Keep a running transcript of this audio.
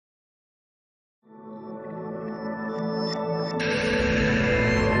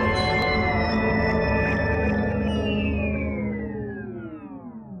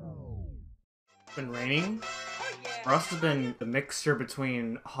raining, for us it's been a mixture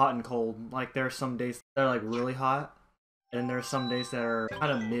between hot and cold. Like there are some days that are like really hot, and there are some days that are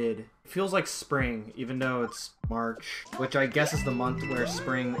kind of mid. It feels like spring, even though it's March, which I guess is the month where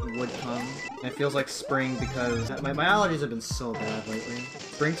spring would come. And it feels like spring because my allergies have been so bad lately.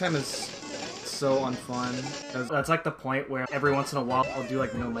 Springtime is so unfun, because that's like the point where every once in a while I'll do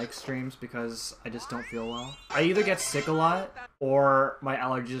like no mic streams because I just don't feel well. I either get sick a lot or my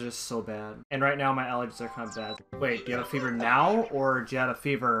allergies are just so bad. And right now my allergies are kind of bad. Wait, do you have a fever now or do you have a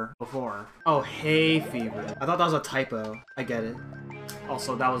fever before? Oh, hay fever. I thought that was a typo. I get it.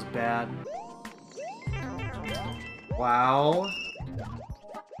 Also, that was bad. Wow.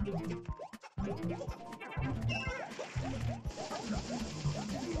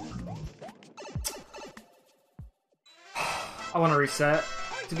 I want to reset,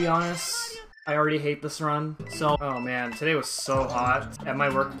 to be honest. I already hate this run. So, oh man, today was so hot. At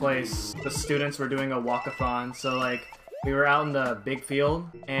my workplace, the students were doing a walkathon, so like, we were out in the big field,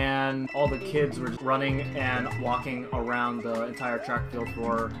 and all the kids were running and walking around the entire track field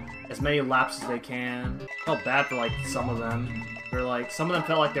for as many laps as they can. Felt bad for like some of them. They're like, some of them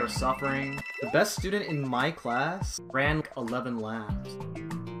felt like they were suffering. The best student in my class ran like 11 laps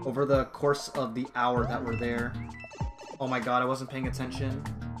over the course of the hour that we're there. Oh my god, I wasn't paying attention.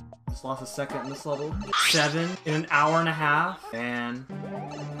 Just lost a second in this level. 7 in an hour and a half. And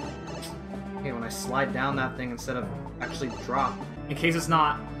okay, when I slide down that thing instead of actually drop. In case it's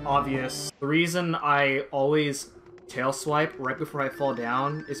not obvious, the reason I always tail swipe right before I fall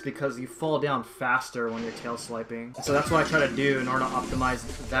down is because you fall down faster when you're tail swiping. So that's what I try to do in order to optimize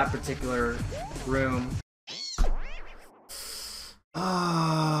that particular room.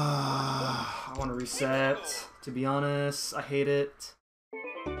 I want to reset. To be honest, I hate it.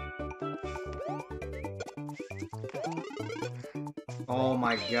 Oh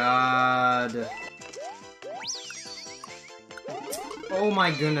my god. Oh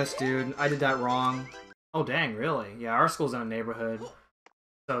my goodness, dude. I did that wrong. Oh dang, really? Yeah, our school's in a neighborhood.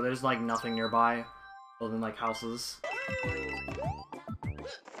 So there's like nothing nearby other than like houses.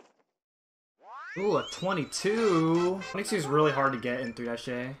 Ooh, a 22. 22 is really hard to get in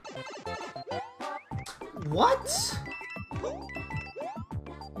 3-A. What?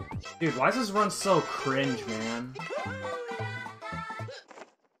 Dude, why is this run so cringe, man?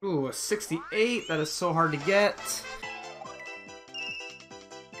 Ooh, a 68. That is so hard to get.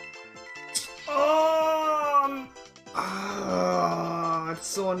 It's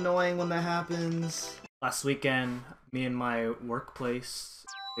so annoying when that happens. Last weekend, me and my workplace,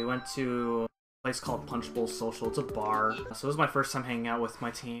 we went to a place called Punch Bowl Social. It's a bar. So it was my first time hanging out with my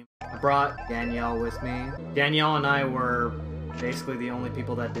team. I brought Danielle with me. Danielle and I were basically the only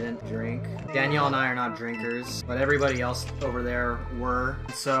people that didn't drink. Danielle and I are not drinkers, but everybody else over there were.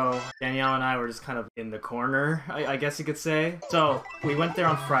 So Danielle and I were just kind of in the corner, I guess you could say. So we went there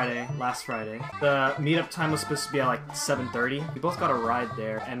on Friday, last Friday. The meetup time was supposed to be at like 7:30. We both got a ride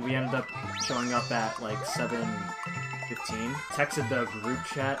there, and we ended up showing up at like 7:15. Texted the group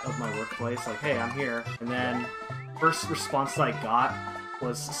chat of my workplace like, hey, I'm here. And then first response that I got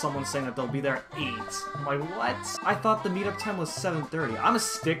was someone saying that they'll be there at 8. I'm like, what? I thought the meetup time was 7:30. I'm a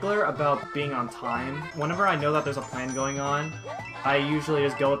stickler about being on time. Whenever I know that there's a plan going on, I usually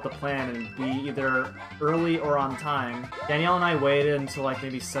just go with the plan and be either early or on time. Danielle and I waited until like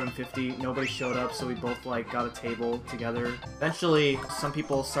maybe 7:50. Nobody showed up, so we both like got a table together. Eventually, some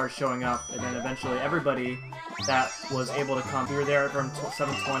people started showing up, and then eventually everybody that was able to come. We were there from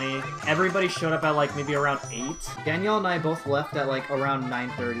 7:20. Everybody showed up at like maybe around 8. Danielle and I both left at like around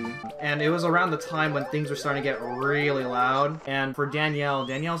 9:30. And it was around the time when things were starting to get really loud. And for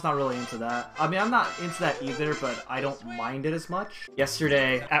Danielle's not really into that. I mean, I'm not into that either, but I don't mind it as much.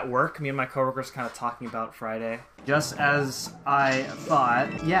 Yesterday at work, me and my coworkers kind of talking about Friday. Just as I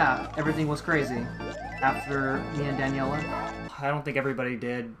thought, yeah, everything was crazy after me and Danielle left. I don't think everybody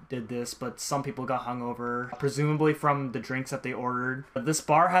did this, but some people got hungover, presumably from the drinks that they ordered. This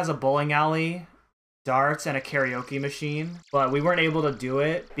bar has a bowling alley, darts, and a karaoke machine, but we weren't able to do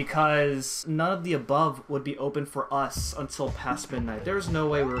it because none of the above would be open for us until past midnight. There was no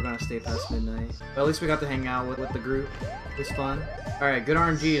way we were gonna stay past midnight. But at least we got to hang out with the group. It was fun. Alright, good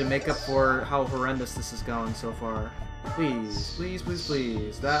RNG to make up for how horrendous this is going so far. Please, please, please,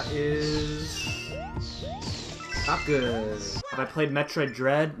 please. That is not good. Have I played Metroid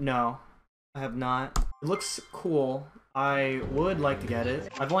Dread? No, I have not. It looks cool. I would like to get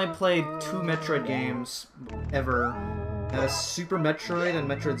it. I've only played 2 Metroid games ever. Super Metroid and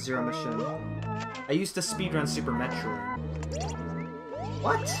Metroid Zero Mission. I used to speedrun Super Metroid.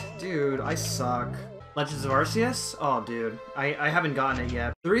 What? Dude, I suck. Legends of Arceus? Oh, dude. I haven't gotten it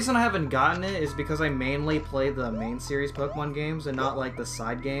yet. The reason I haven't gotten it is because I mainly play the main series Pokemon games and not, like, the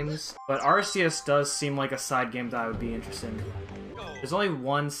side games. But Arceus does seem like a side game that I would be interested in. There's only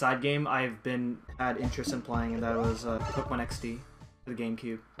one side game I've had interest in playing, and that was Pokemon XD for the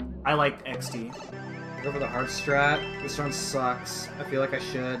GameCube. I liked XD. Go for the hard strat. This run sucks. I feel like I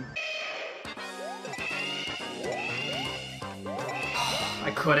should.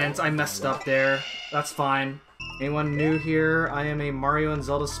 I couldn't. I messed up there. That's fine. Anyone new here? I am a Mario and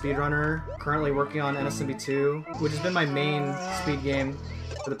Zelda speedrunner, currently working on NSMB 2, which has been my main speed game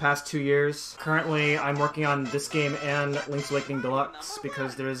for the past 2 years. Currently, I'm working on this game and Link's Awakening Deluxe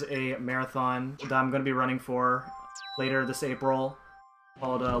because there's a marathon that I'm going to be running for later this April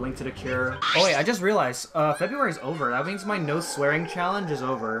called Link to the Cure. Oh wait, I just realized, February's over. That means my no swearing challenge is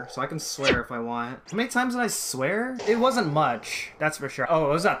over, so I can swear if I want. How many times did I swear? It wasn't much, that's for sure. Oh,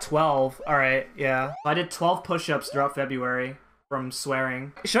 it was at 12. Alright, yeah. I did 12 push-ups throughout February from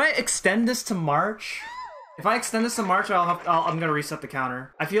swearing. Should I extend this to March? If I extend this to March, I'm gonna reset the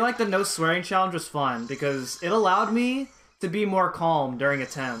counter. I feel like the no swearing challenge was fun because it allowed me to be more calm during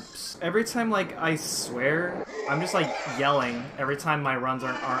attempts. Every time, like, I swear, I'm just, like, yelling every time my runs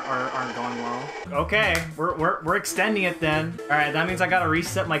aren't going well. Okay, we're extending it then. Alright, that means I gotta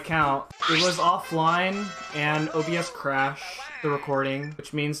reset my count. It was offline, and OBS crashed the recording,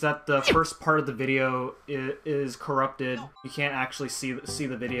 which means that the first part of the video is corrupted. You can't actually see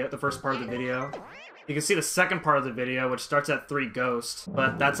the video, the first part of the video. You can see the second part of the video, which starts at 3 ghosts,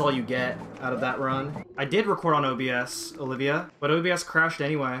 but that's all you get out of that run. I did record on OBS, Olivia, but OBS crashed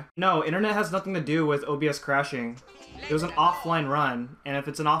anyway. No, internet has nothing to do with OBS crashing. It was an offline run, and if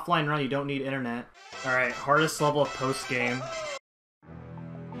it's an offline run, you don't need internet. Alright, hardest level of post-game.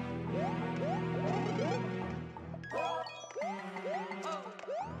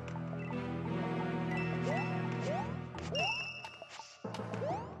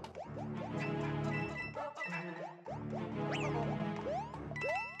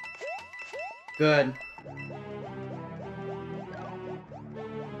 Good.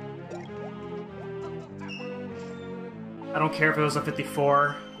 I don't care if it was a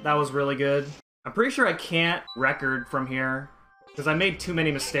 54. That was really good. I'm pretty sure I can't record from here because I made too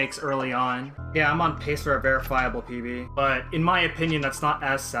many mistakes early on. Yeah, I'm on pace for a verifiable PB, but in my opinion, that's not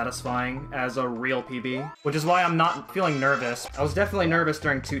as satisfying as a real PB, which is why I'm not feeling nervous. I was definitely nervous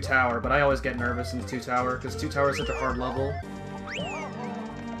during 2 Tower, but I always get nervous in the 2 Tower because 2 Tower is such a hard level.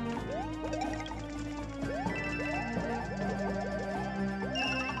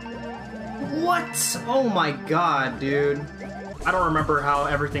 What? Oh my god, dude. I don't remember how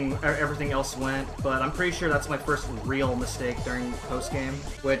everything else went, but I'm pretty sure that's my first real mistake during post-game,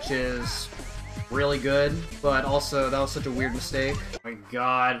 which is really good, but also that was such a weird mistake. Oh my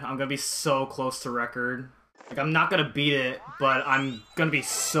god, I'm gonna be so close to record. Like, I'm not gonna beat it, but I'm gonna be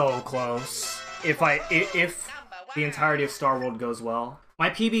so close if the entirety of Star World goes well. My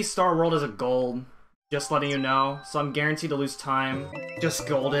PB Star World is a gold. Just letting you know, so I'm guaranteed to lose time. Just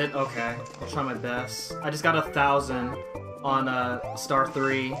gold it? Okay, I'll try my best. I just got 1,000 on Star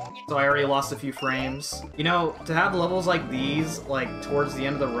 3, so I already lost a few frames. You know, to have levels like these, like, towards the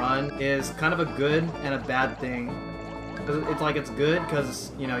end of the run, is kind of a good and a bad thing. It's good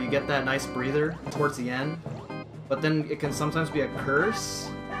because, you know, you get that nice breather towards the end, but then it can sometimes be a curse,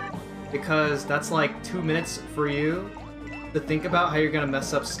 because that's like 2 minutes for you to think about how you're gonna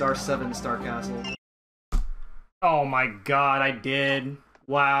mess up Star 7 Star Castle. Oh my god, I did.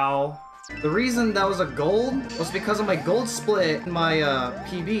 Wow. The reason that was a gold was because of my gold split in my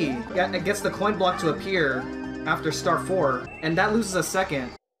PB. It gets the coin block to appear after Star 4, and that loses a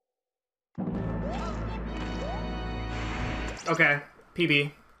second. Okay,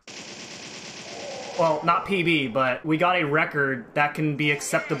 PB. Well, not PB, but we got a record that can be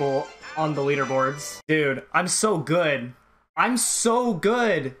acceptable on the leaderboards. Dude, I'm so good. I'm so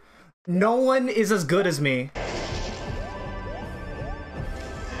good. No one is as good as me.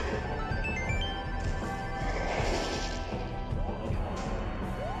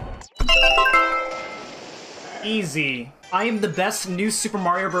 Easy. I am the best new Super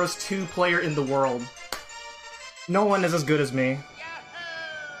Mario Bros. 2 player in the world. No one is as good as me.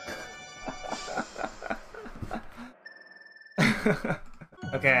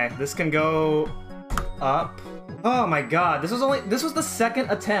 Okay, this can go up. Oh my god, this was the second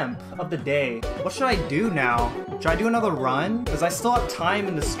attempt of the day. What should I do now? Should I do another run? Because I still have time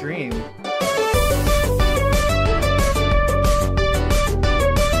in the stream.